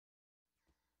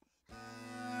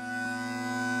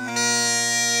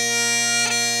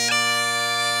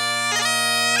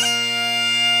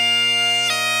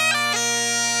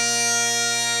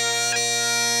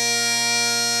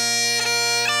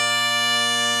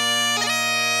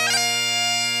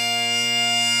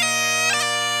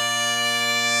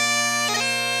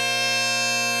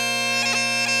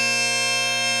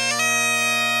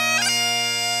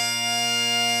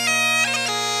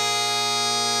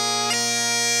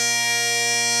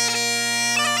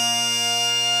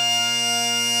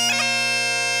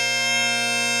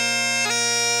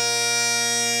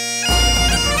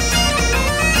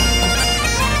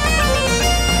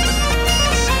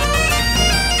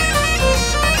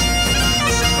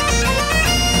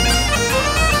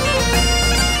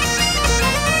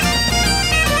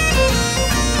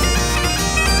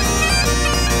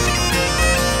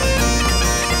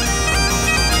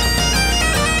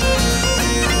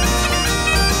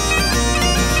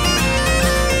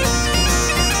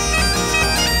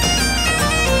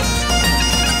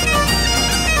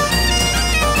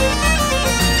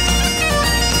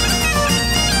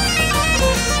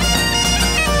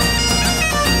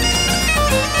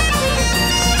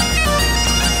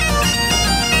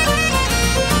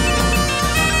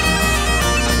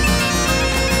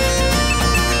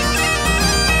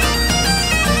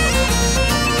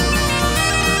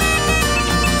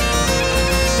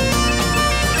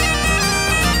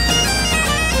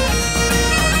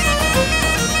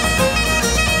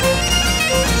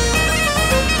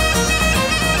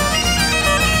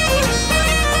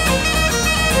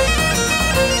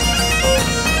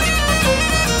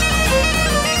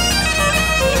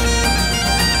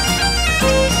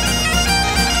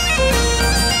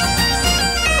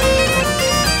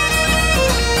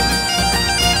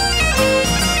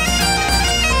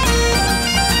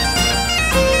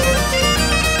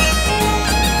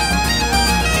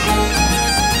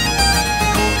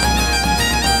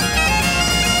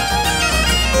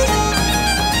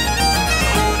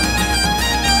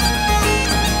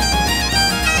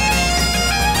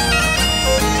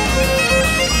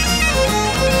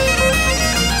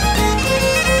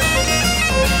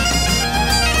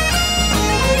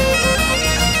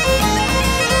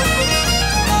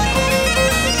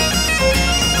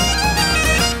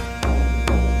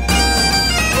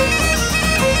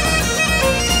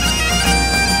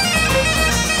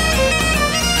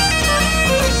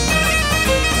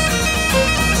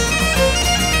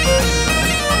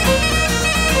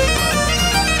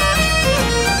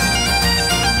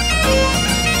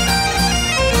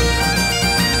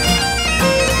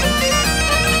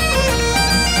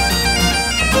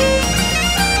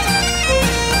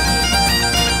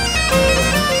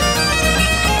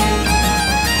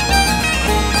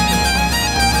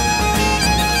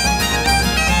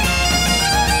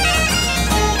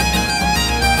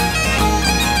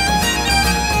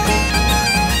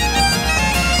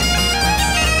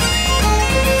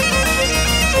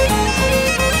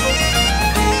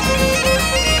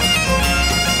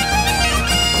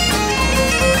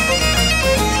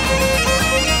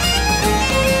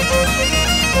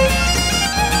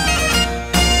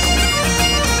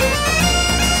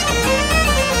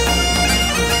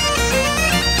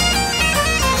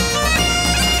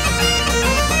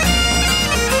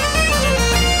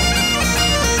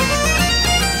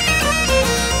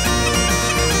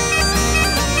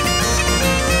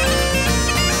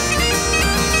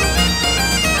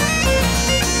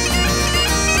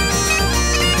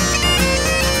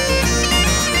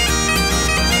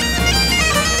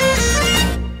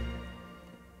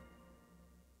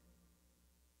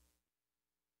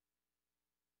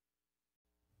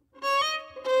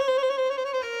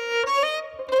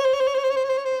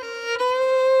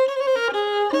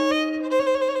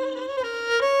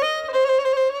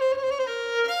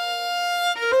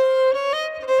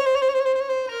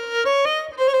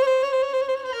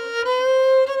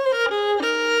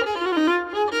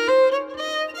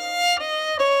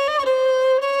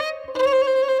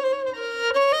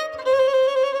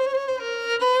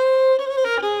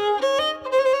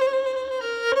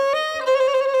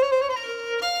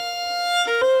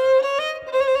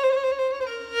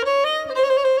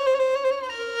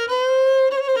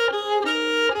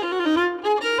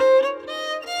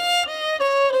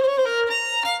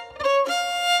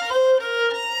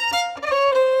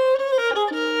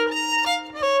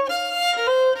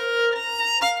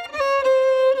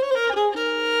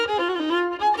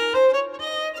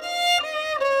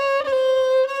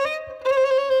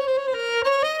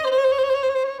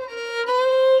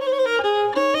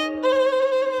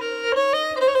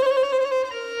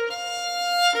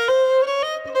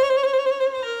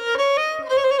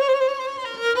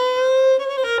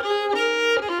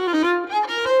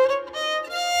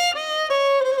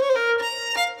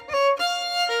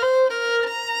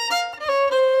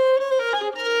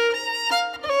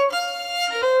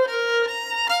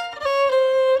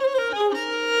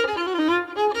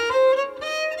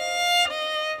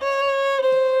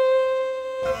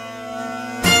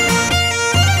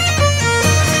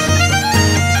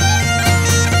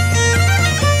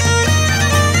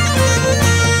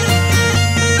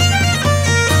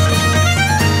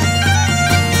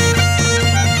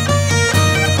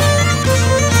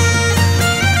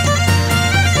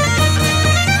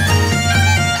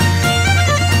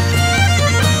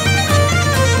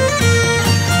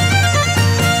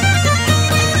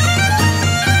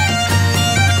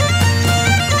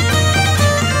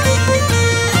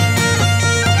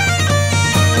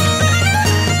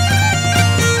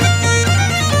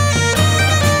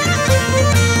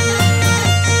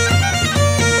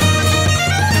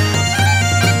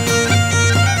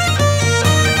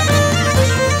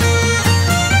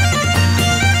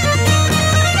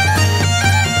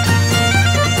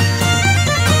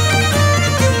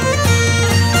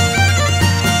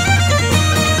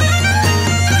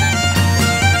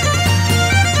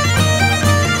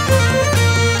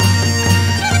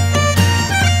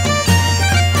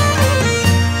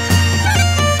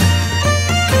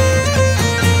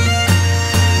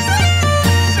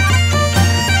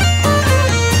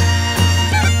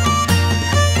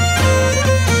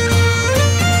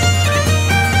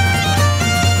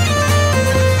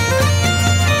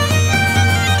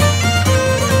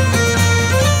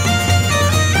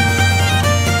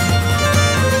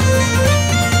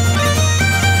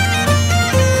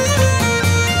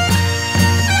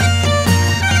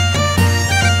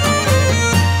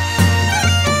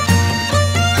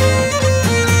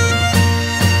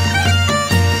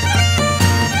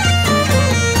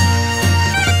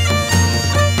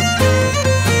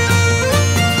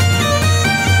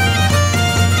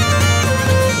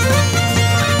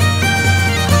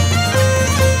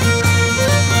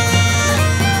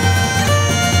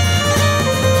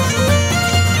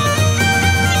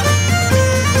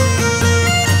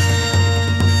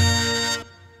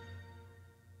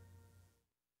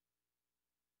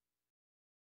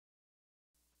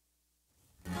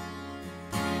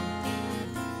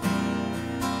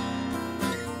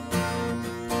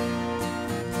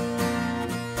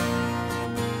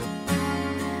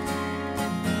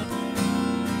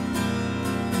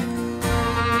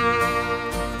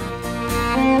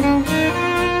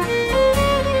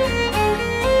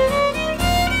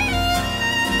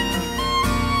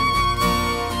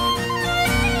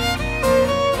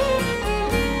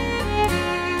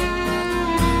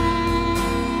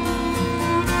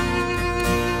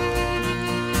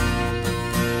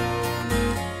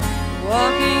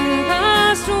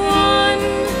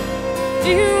Do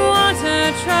you want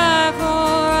to travel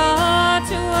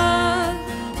Ottawa?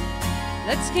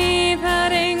 Let's keep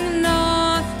heading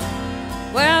north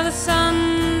where the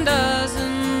sun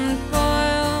doesn't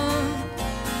boil.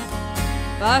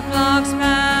 5 flocks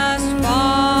past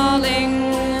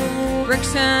falling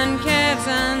bricks and caves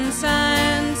and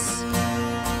sands.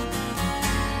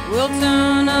 We'll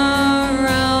turn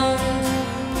around,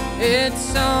 it's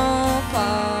so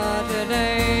far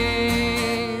today.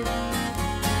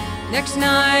 Next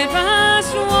night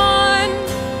past 1,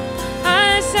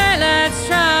 I say let's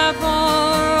travel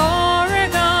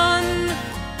Oregon.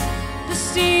 The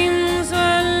steams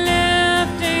were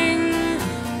lifting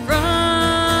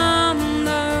from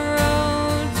the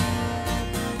road.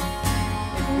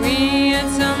 If we had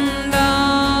some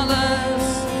dollars,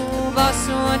 the bus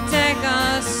would take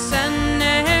us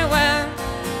anywhere.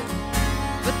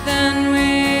 But then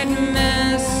we'd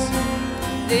miss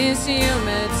these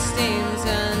humid steams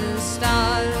and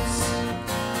stars.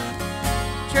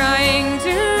 Trying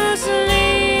to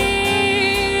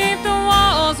sleep, the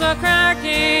walls were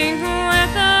cracking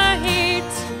with the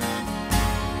heat.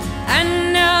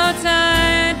 And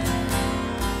outside,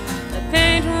 the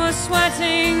paint was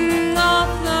sweating off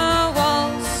the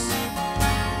walls.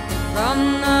 From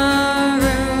the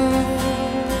roof,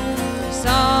 we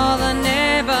saw the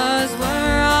neighbors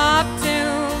were up to,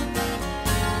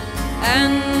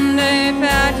 and they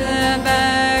packed their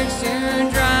bags to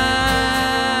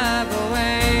drive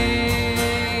away.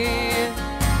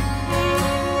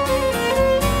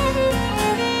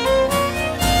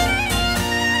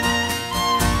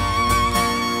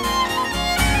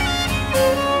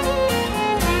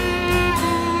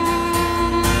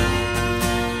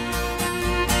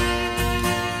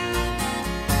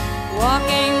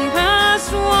 Walking past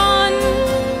 1,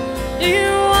 do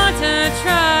you want to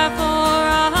travel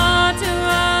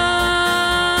Ottawa?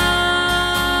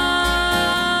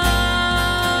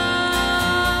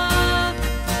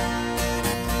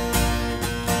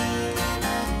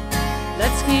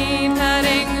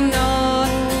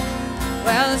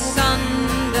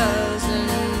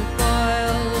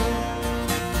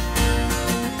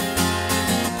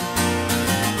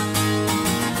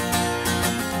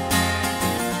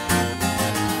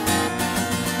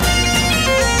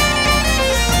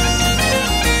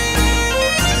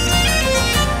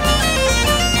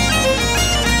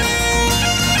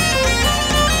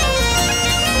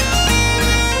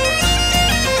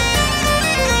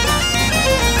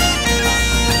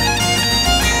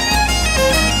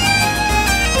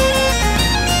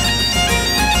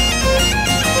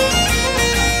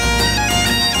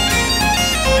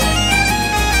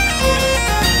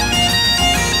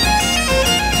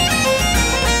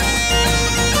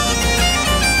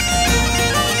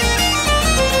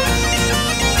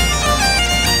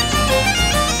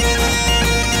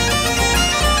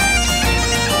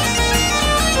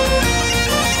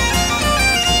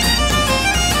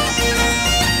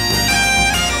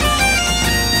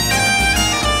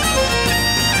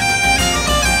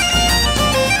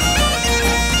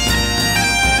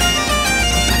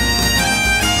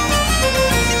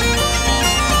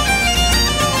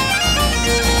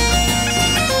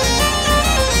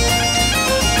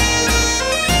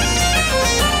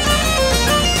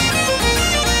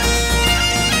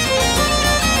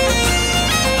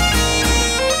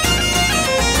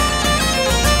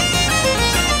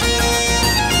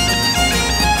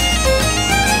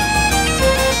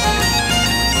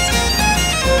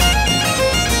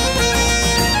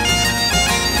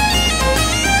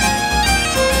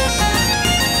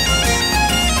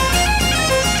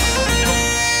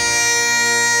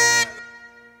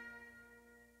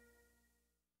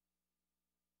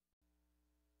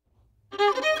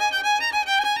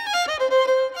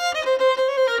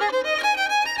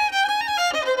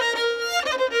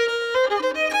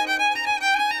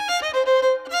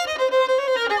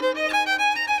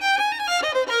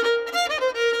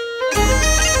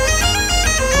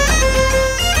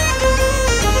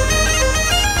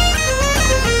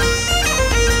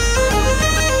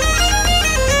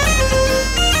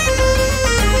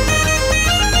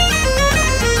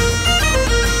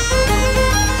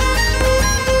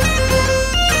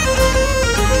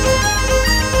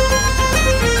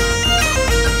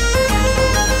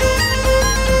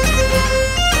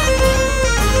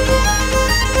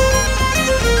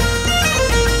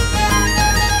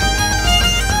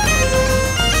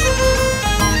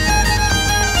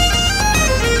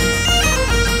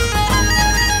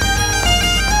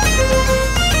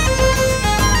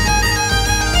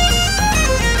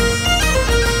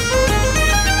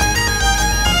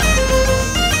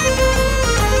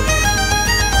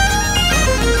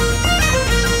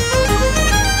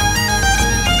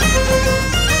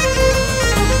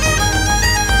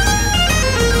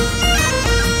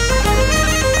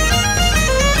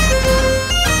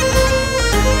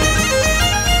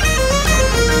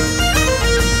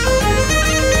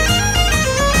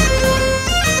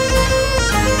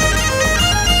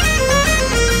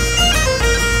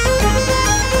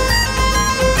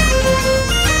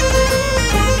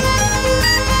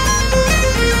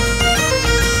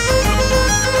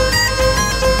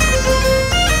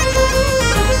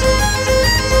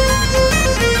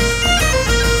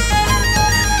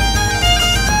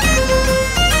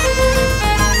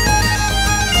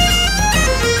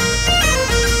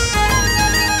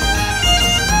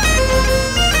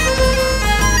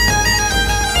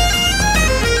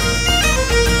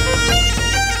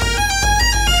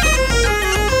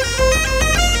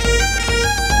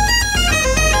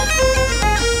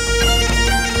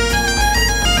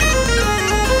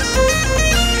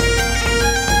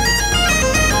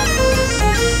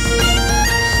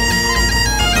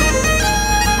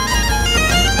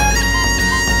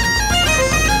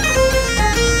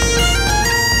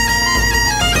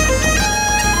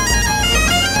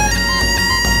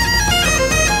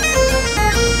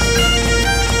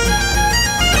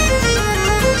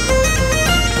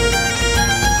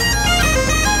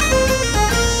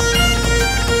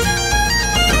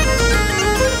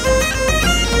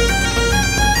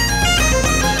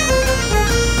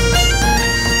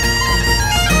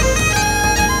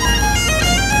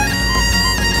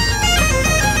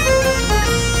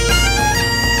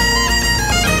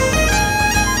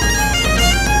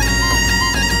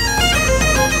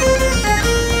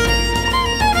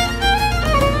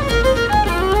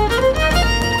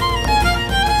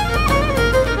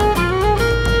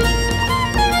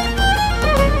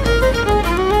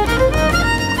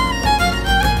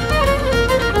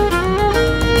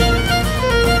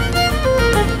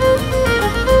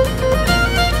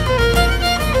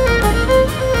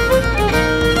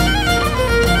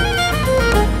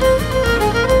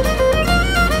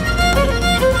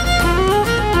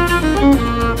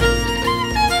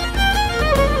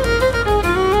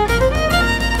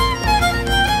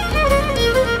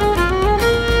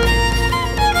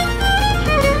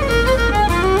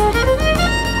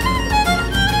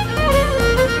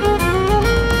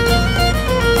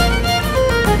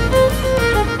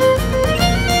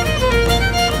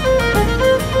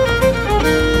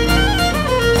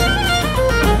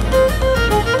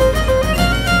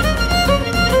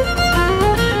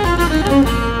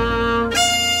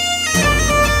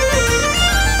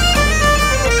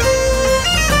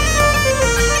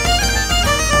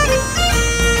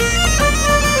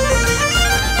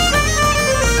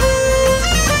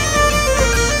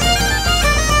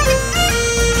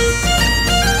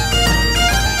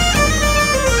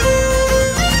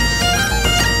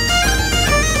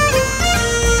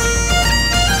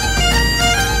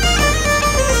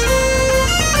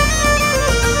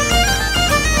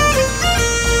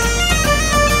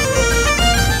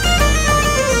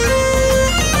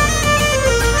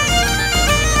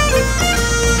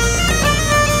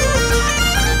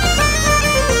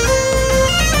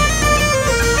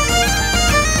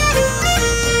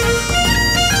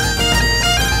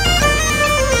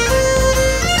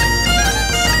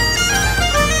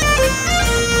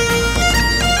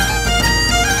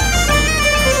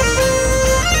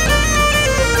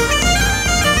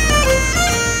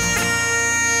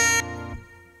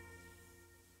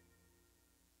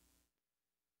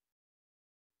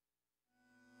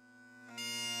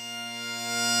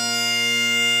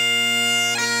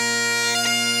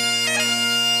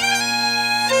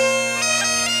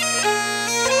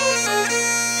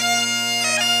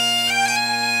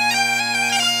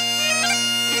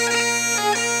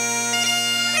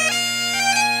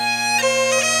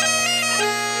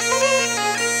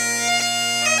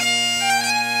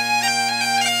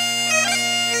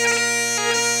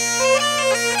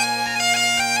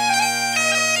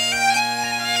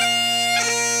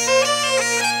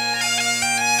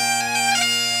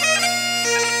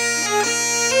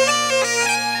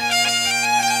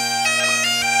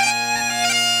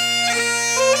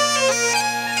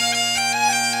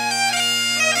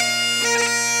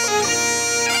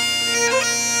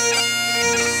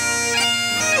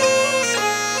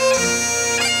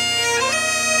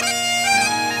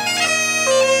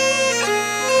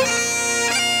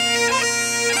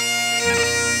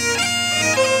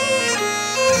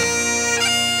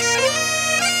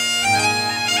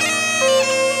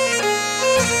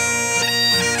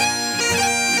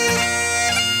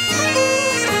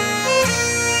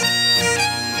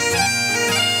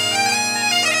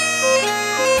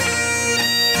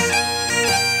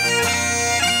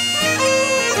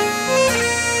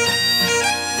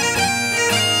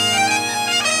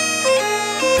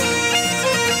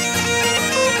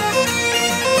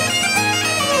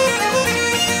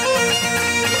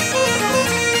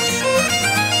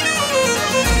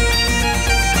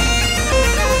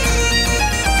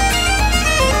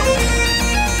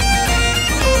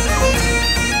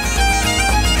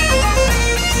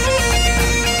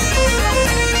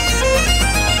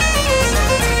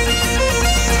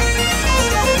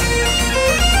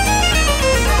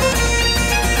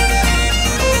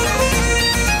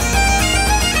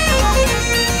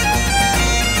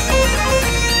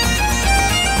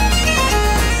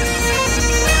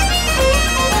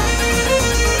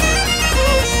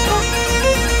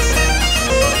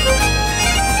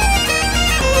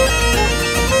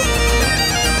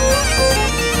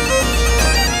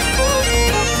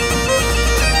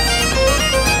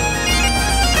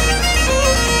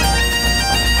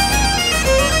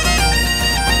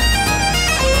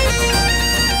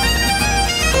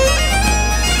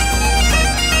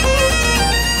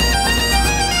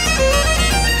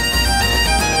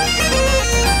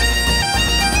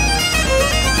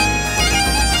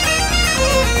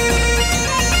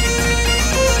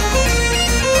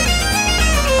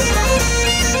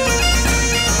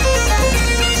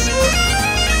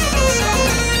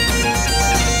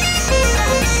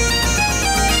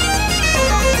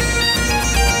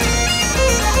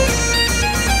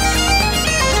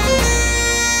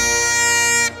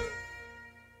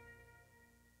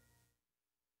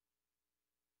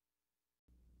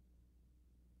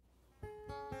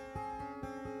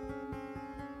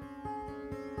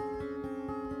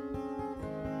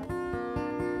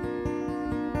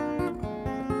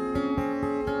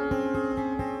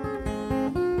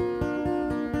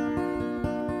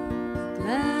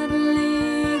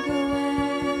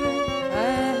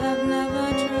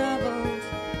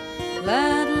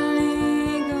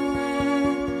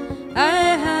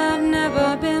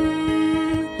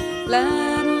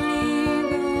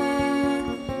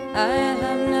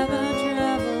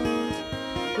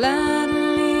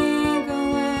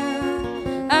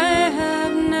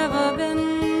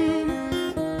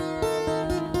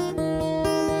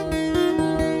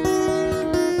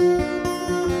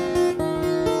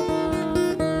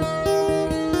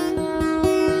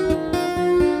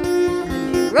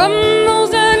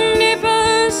 rumbles and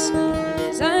nippers,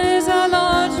 his eyes are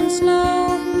large and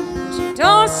slow. She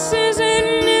tosses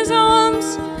in his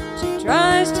arms, she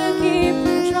tries to keep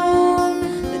control.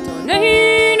 The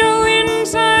tornado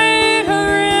inside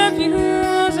her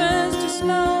refuses to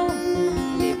slow.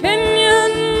 The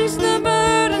opinions the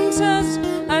burden says,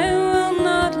 I will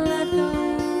not let go.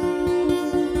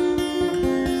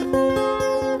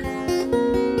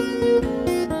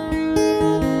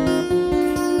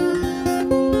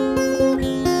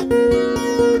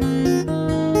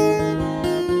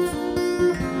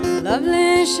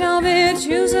 Lovely shall be,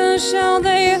 choosers shall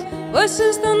they,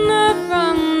 voices thunder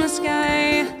from the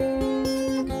sky.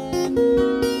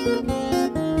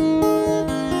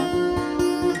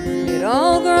 It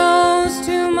all grows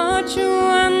too much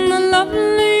when the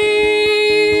lovely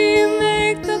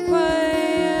make the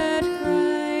quiet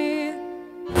cry.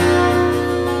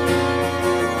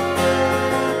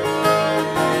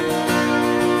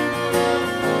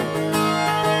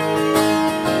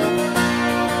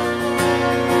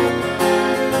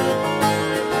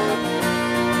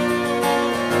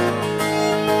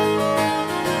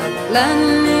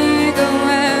 Gladly go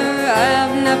where I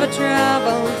have never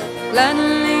traveled,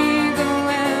 gladly go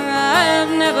where I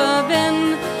have never been,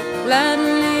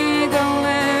 gladly go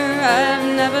where I have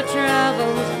never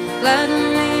traveled,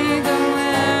 gladly go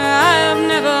where I have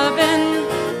never been.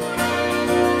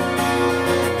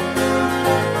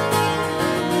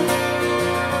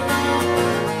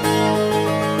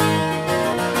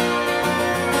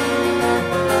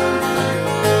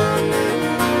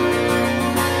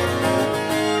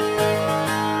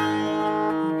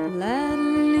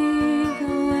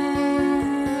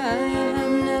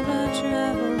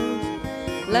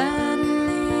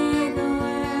 Gladly go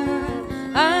where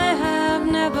I have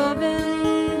never been,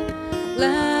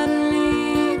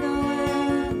 gladly go where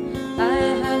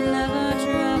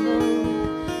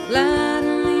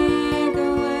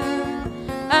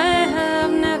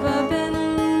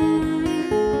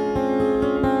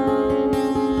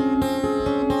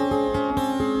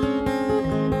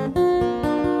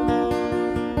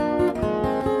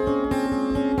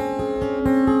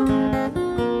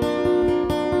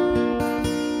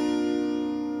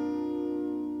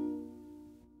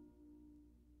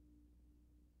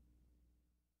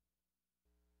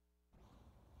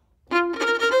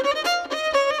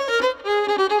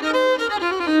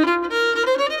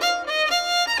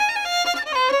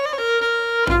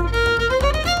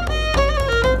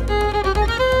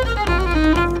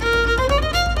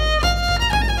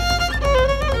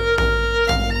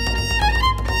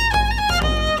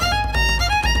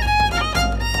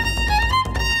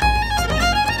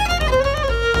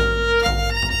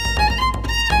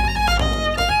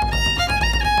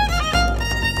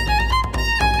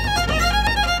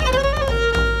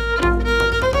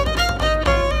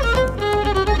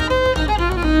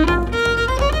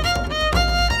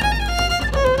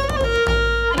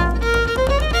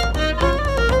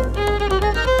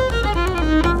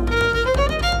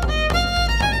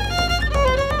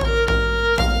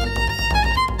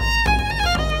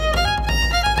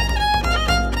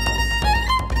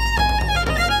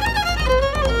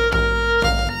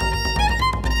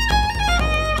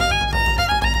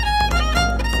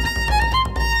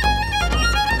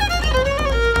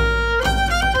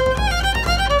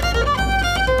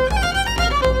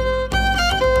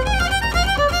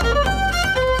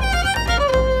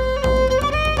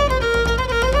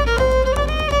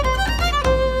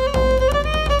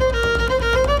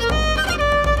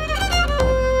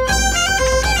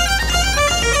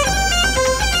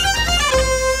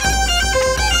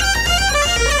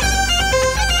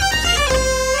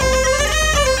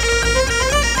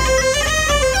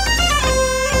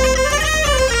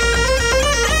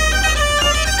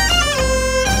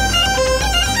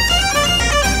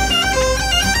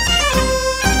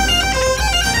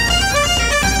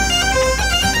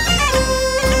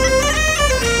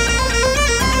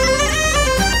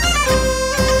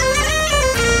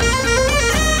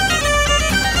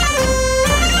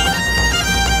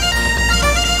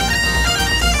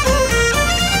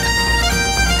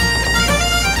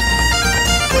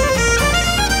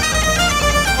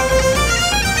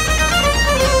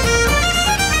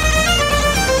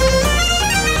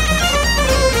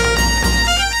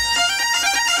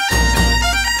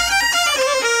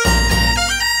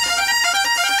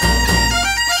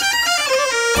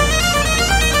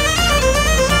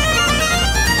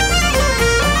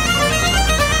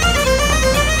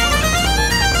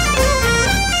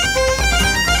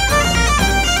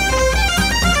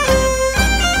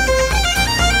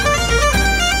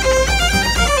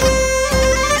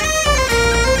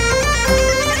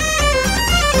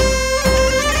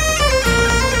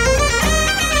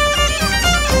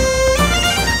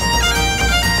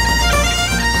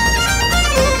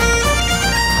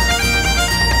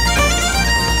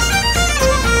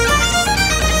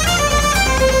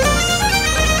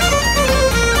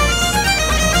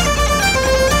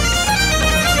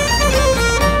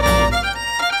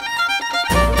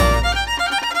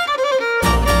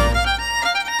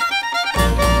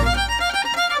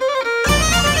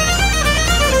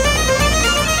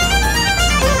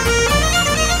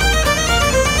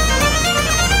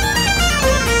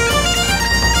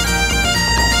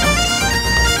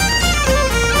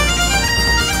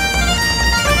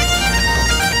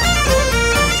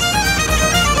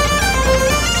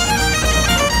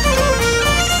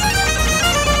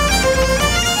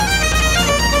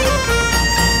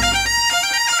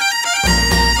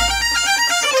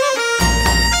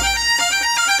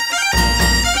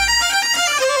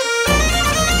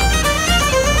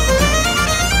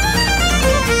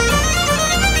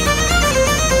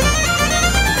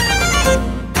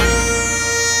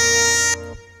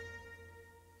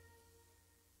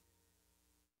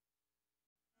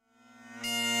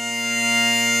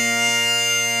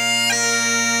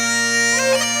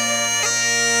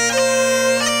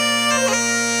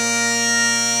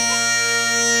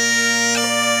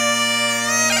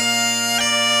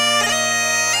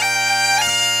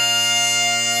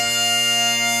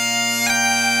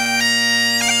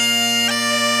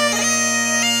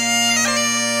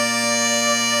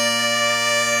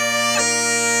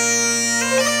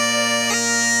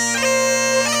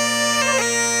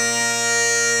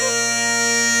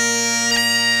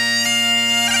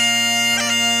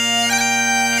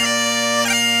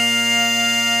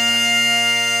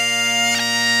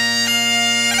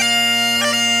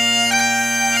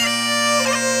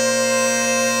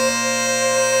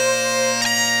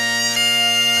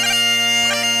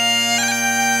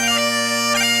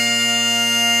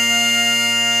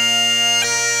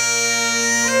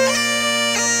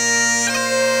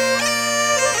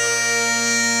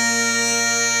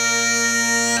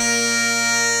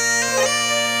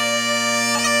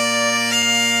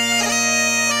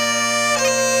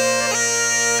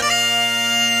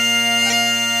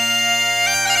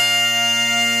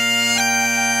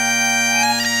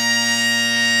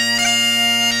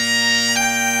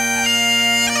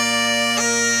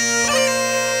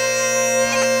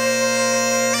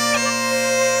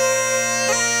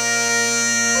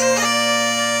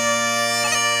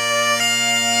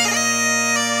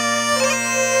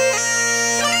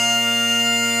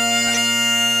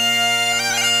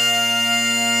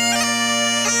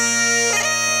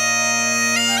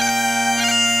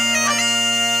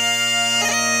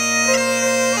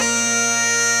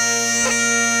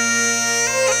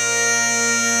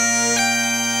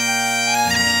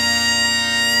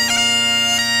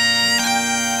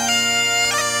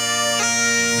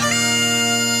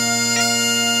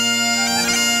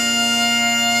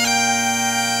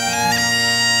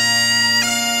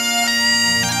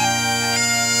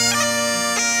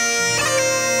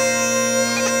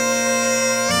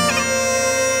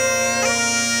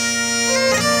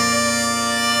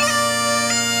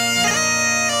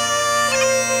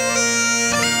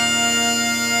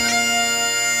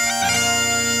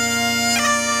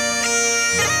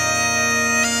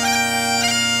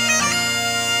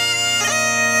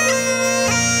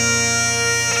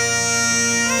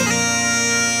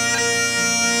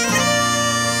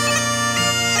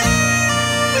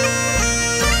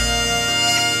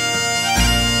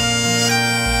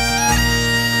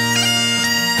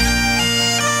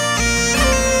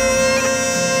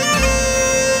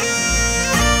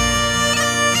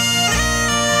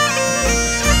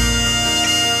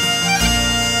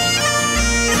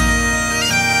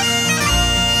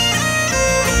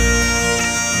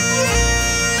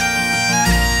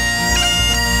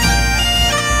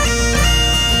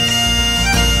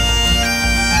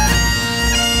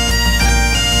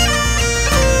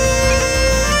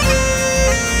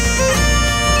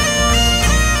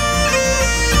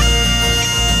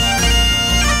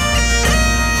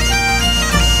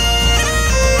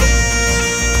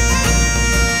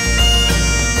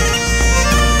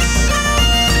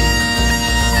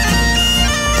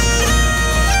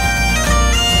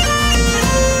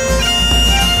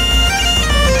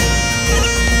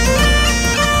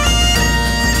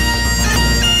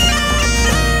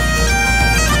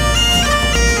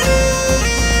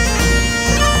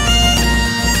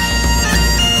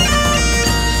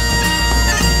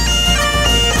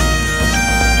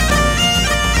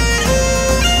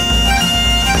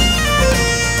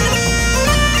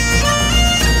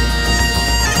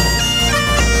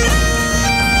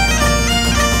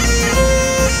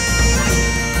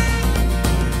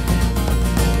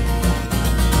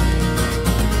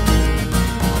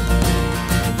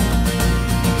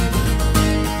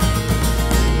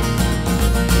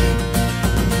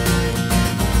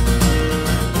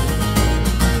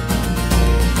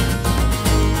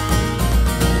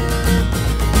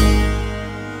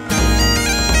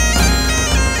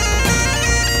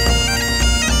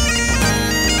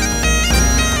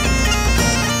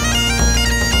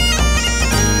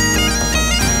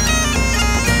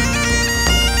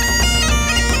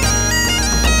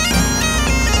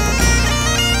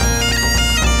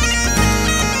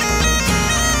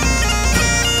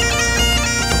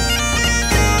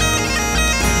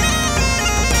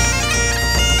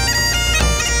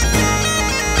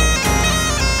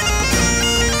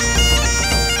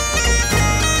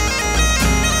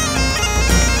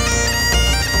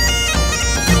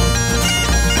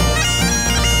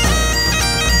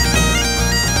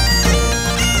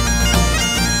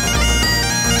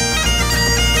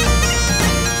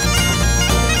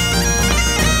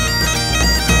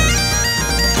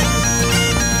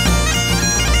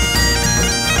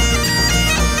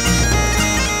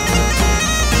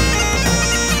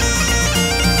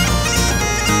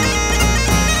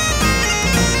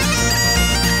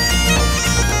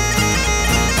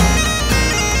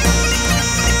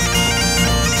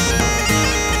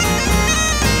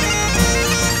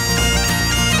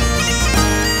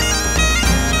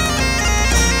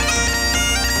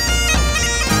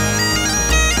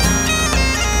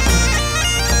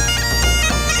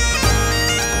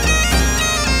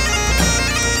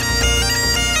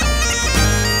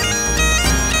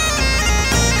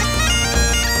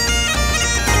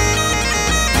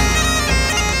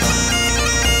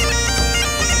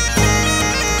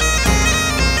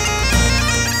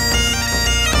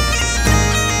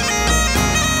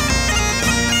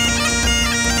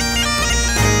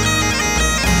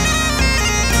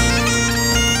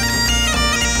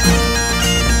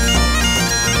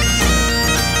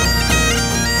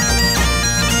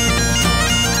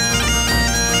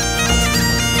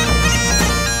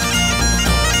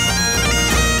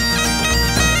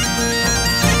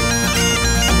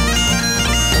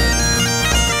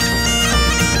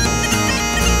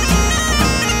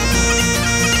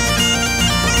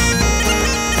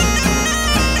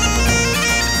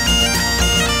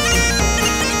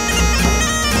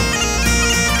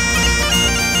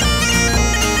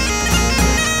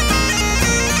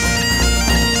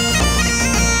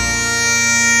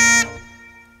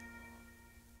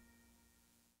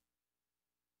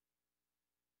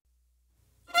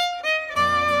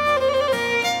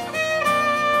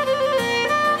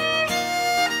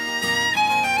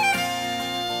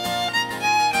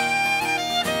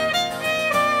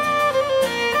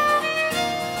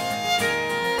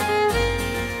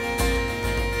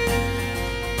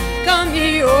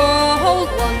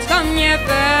ye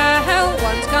fair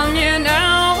ones, come ye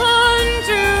now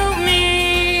unto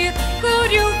me.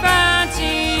 Could you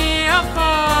fancy a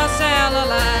for sailor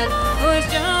lad who's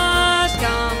just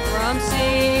come from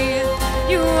sea?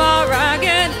 You are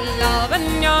ragged love and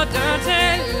your dirty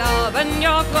love and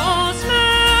your clothes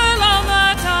smell of the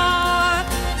tar.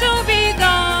 So be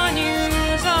gone, you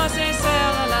saucy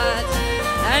sailor lads,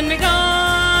 and be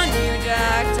gone, you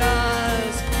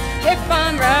jackdaws. If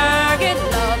I'm ragged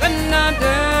love and I'm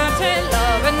dirty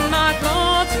love and my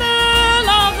clothes smell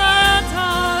of the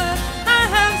tar, I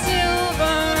have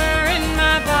silver in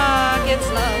my pockets,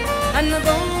 love, and the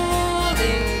gold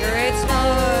in great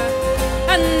store.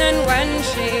 And then when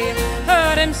she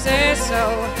heard him say so,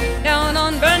 down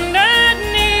on bended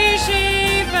knee she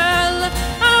fell.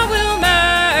 I will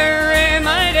marry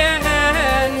my dear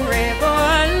Henry, for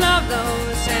I love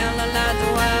those sailor lads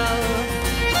well.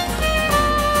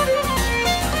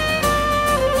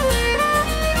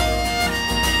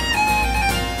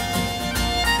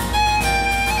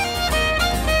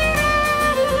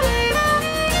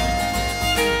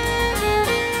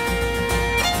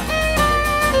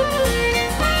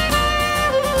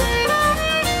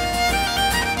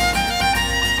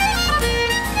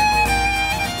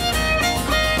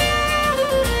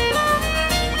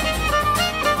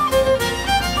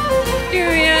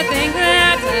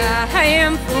 I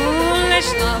am foolish,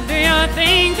 love, do you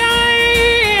think I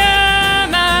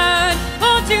am mad?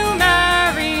 Or to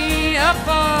marry a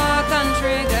far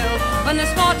country girl when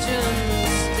there's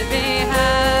fortunes to be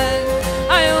had?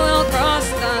 I will cross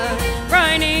the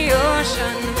briny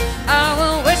ocean, I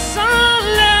will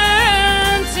whistle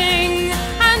and sing,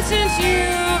 and since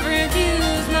you've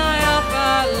refused my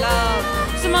offer, love,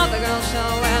 some other girl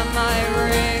shall wear my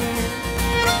ring.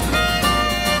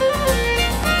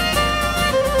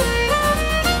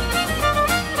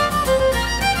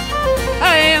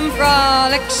 I am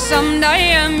frolicsome, I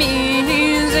am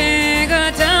easy,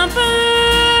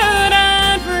 good-tempered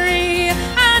and free,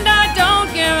 and I don't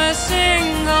give a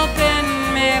single pin,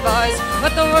 me boys,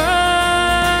 what the world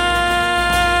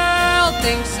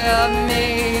thinks of me.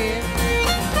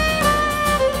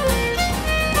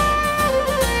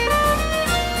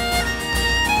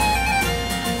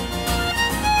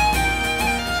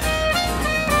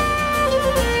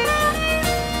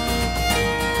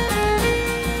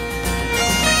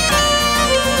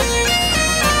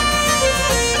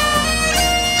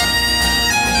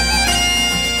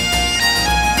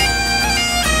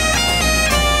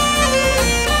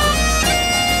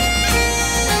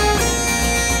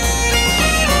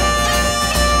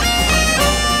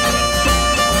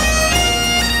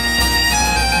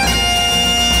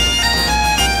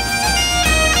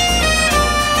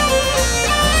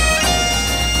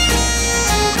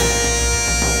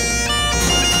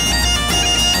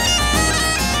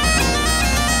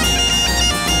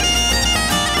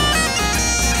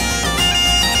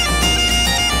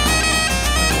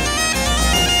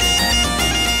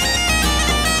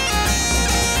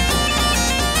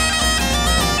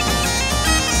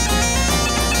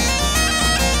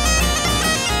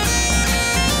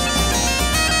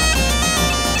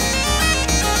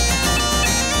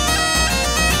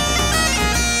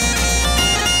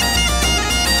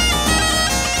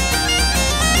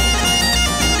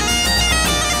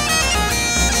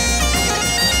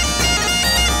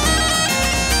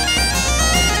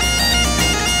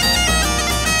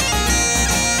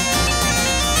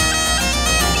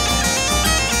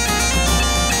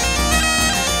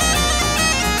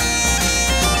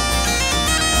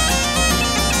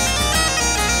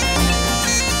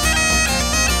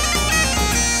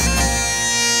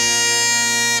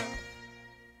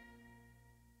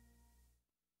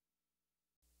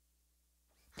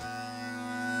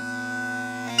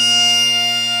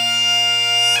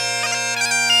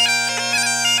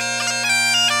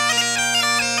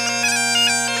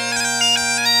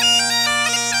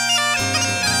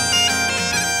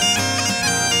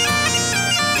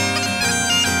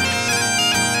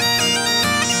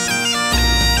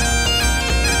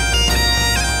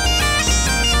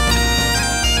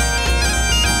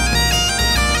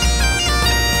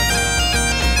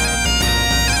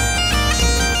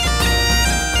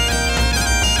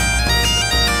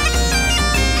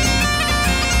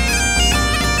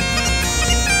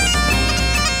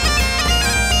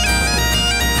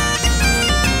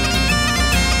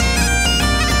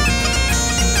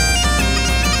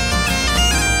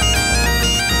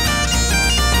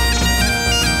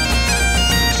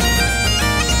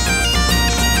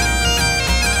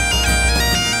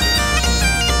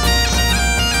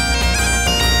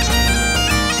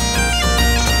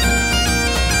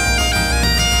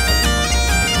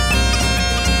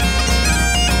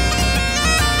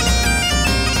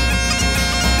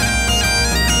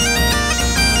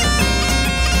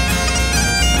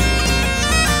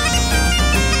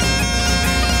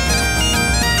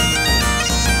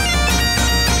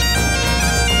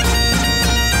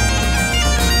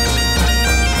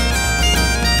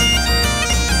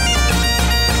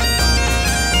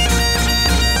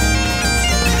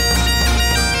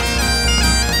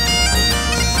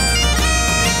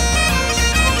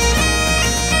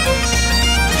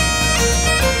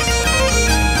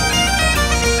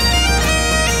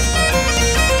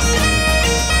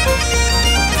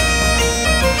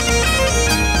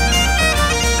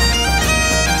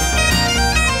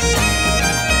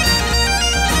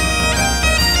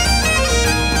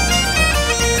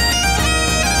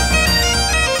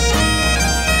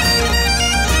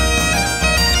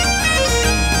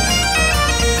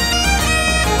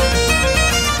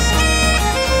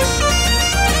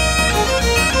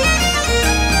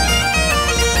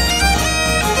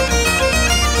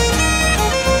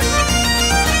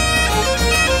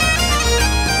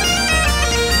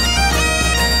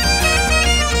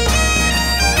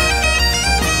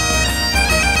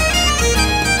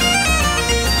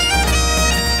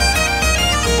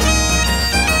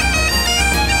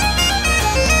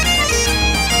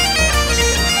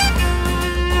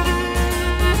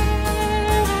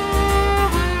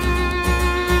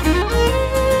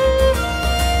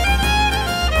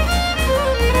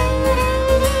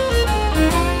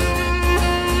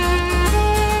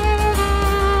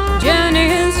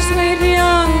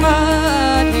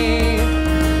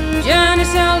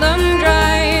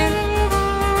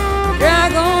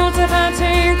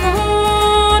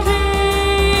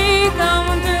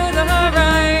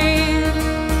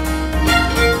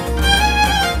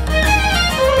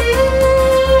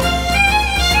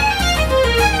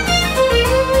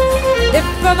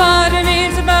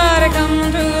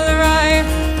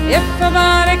 If a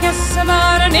body kiss a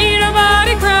body, need a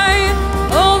body cry.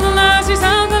 All the lassies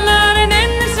sound the lad and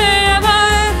then they say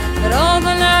bye. But all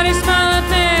the laddies smile at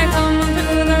me coming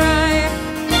through the rye.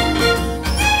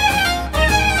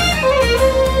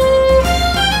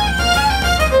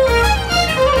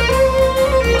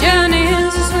 Johnny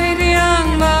is a sweet young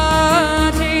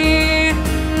body.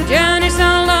 Johnny's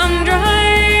all on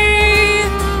dry.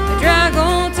 The drag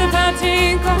old to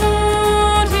Paddy coming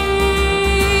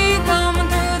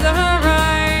through the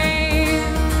rye.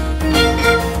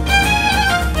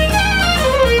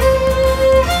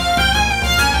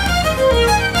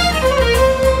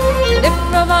 If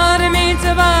a body meets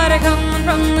a body coming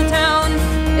from the town,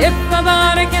 if a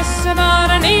body kiss a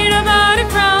body, need a body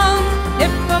frown.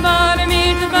 If a body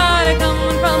meets a body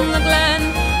coming from the glen,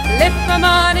 if a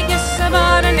body kiss a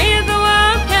body, need the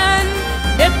wild can.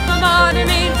 If a body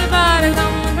meets a body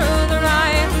coming through the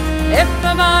rye, if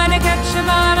a body catch a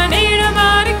body, need a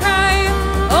body cry.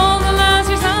 All the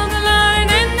lassies on the line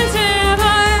and they say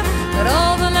bye, but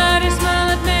all the laddies smile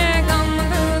at me coming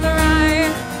through the rye.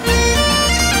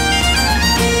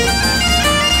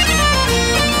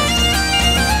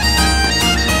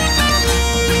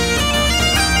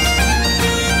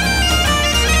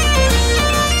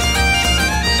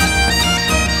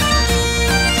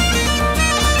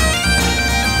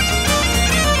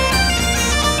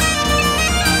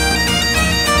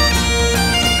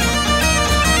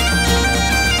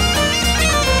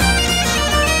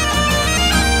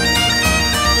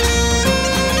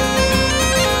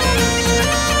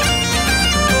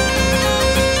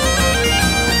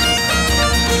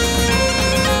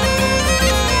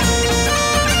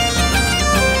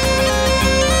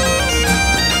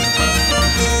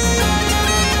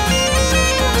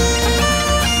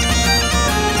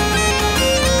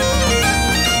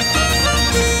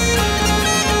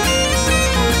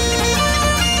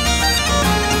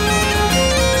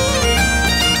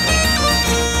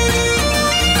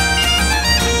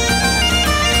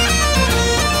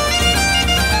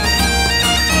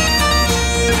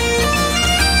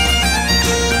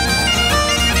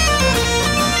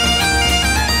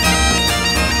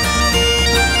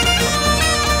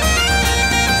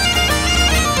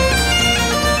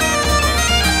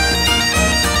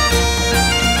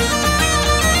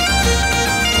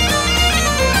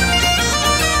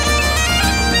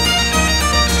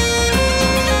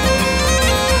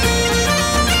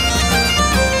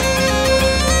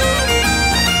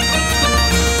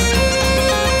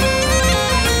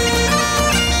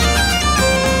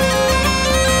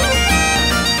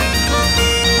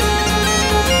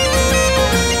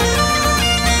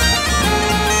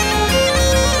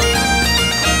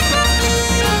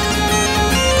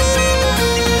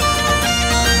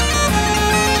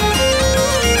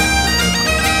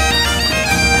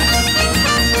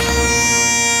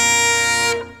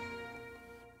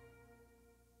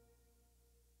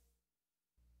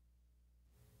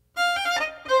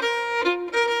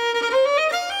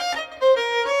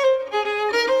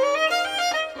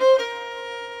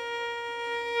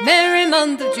 Merry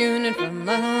month of June, and from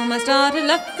my home I started,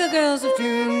 left the girls of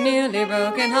June, nearly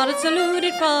broken-hearted,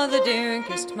 saluted father dear, and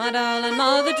kissed my darling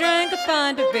mother, drank a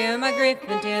pint of beer, my grief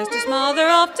and tears to smother,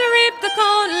 off to reap the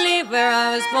corn and leave where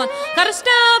I was born. Got a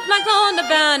stout black horn, a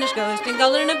banished ghost in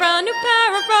Cullen, and a brand new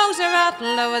pair of brogues, a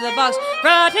rattle over the box,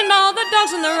 brought in all the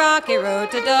dogs on the rocky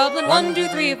road to Dublin. 1, 2,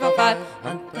 3, 4, 5,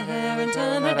 hunt the hare and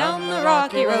turn her down the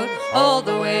rocky road, all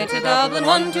the way to Dublin.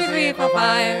 1, 2, 3, 4,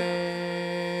 5.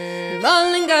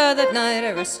 Mullingar that night,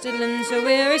 I rested limbs so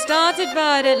weary, started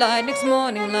by daylight, next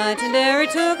morning light and airy,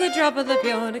 took a drop of the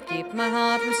pure to keep my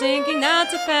heart from sinking. Now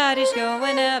to Paddy's go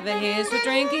whenever he's for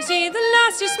drinking, see the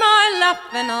lassie smile,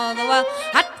 laughing all the while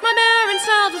at my bear and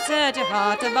self that set your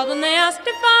heart to bubble. And they asked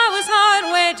if I was hard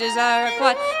wages I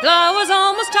required, till I was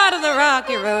almost tired of the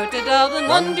rocky road to Dublin.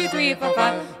 1, 2, 3, 4,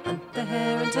 5, hunt the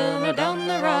hare and turn her down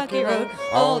the rocky road,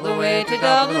 all the way to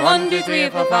Dublin. 1, 2, 3,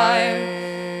 4,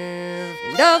 5.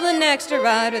 Dublin next to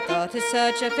ride, I thought it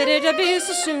such a pity to be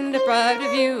so soon deprived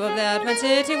of view of that fine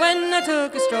city. When I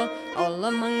took a stroll, all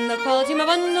among the quality my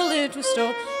bundle it was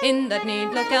stole. In that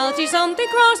neat locality something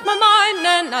crossed my mind,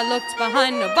 and I looked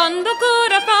behind, no bundle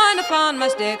could I find. Upon my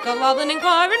stick a wobbling,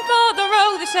 inquiring for the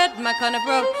road, they said my kind of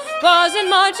brogue wasn't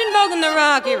much in vogue on the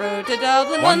rocky road to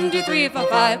Dublin. 1, 2, 3, 4,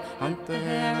 5, hunt the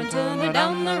hare and turn her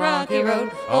down the rocky road,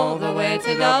 all the way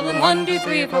to Dublin. 1, 2,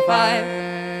 3, 4, 5.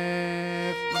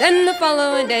 Then the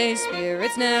following day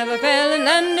spirits never fell and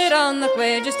landed on the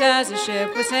quay just as the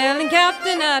ship was sailing.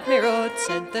 Captain at me wrote,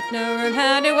 said that no room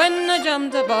had he when I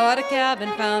jumped aboard a cabin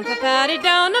found for Paddy.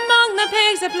 Down among the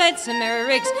pigs I played some merry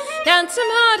rigs, danced some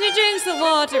hearty jigs, the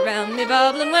water round me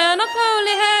bubbling. When up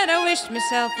holy head I wished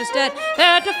myself was dead,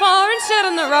 there to far instead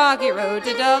on the rocky road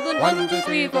to Dublin. 1, 2,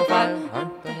 3, 4, 5,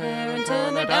 hunt the hare and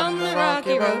turn her down the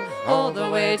rocky road all the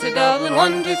way to Dublin.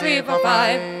 1, 2, 3, 4,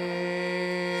 5.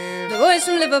 The boys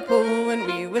from Liverpool, when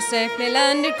we were safely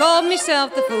landed, called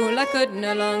myself the fool. I could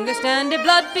no longer stand it.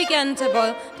 Blood began to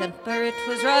boil, temper it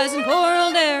was rising. Poor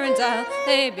old Erin's Isle,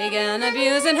 they began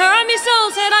abusing her. Me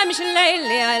soul said I'm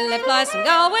shillelagh, I let fly. Some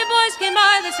Galway boys came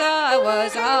by, they saw I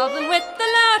was a hobbling with the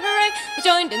loud hooray. They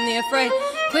joined in the affray,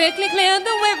 quickly cleared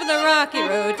the way for the rocky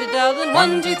road to Dublin.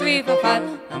 1, 2, 3, 4,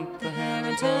 5, hump the hare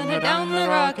and turn her down the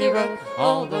rocky road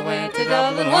all the way to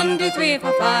Dublin. 1, 2, 3,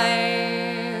 4, 5.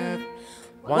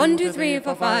 1, 2, 3,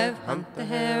 4, 5, hump the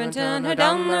hare and turn her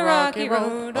down the rocky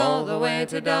road all the way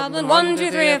to Dublin. 1,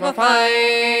 2, 3, 4,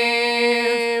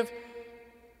 5.